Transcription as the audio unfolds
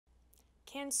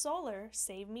Can solar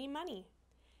save me money?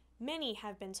 Many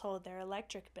have been told their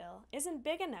electric bill isn't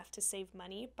big enough to save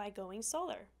money by going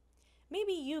solar.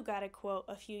 Maybe you got a quote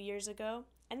a few years ago,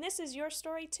 and this is your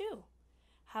story too.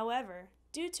 However,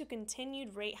 due to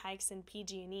continued rate hikes in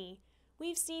PG&E,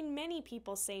 we've seen many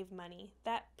people save money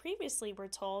that previously were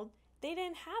told they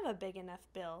didn't have a big enough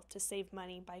bill to save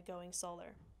money by going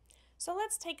solar. So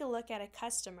let's take a look at a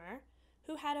customer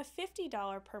who had a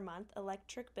 $50 per month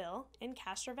electric bill in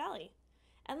Castro Valley.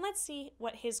 And let's see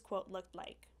what his quote looked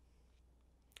like.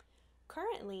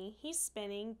 Currently, he's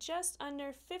spending just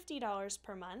under $50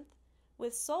 per month.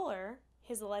 With solar,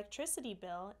 his electricity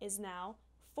bill is now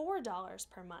 $4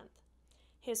 per month.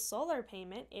 His solar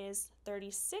payment is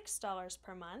 $36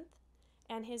 per month,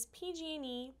 and his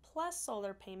PG&E plus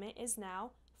solar payment is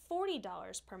now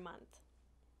 $40 per month.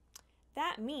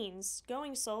 That means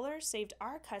going solar saved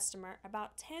our customer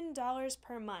about $10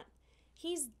 per month.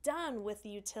 He's done with the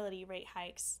utility rate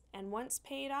hikes, and once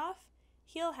paid off,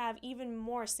 he'll have even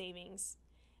more savings.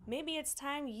 Maybe it's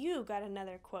time you got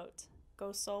another quote.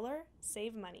 Go solar,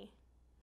 save money.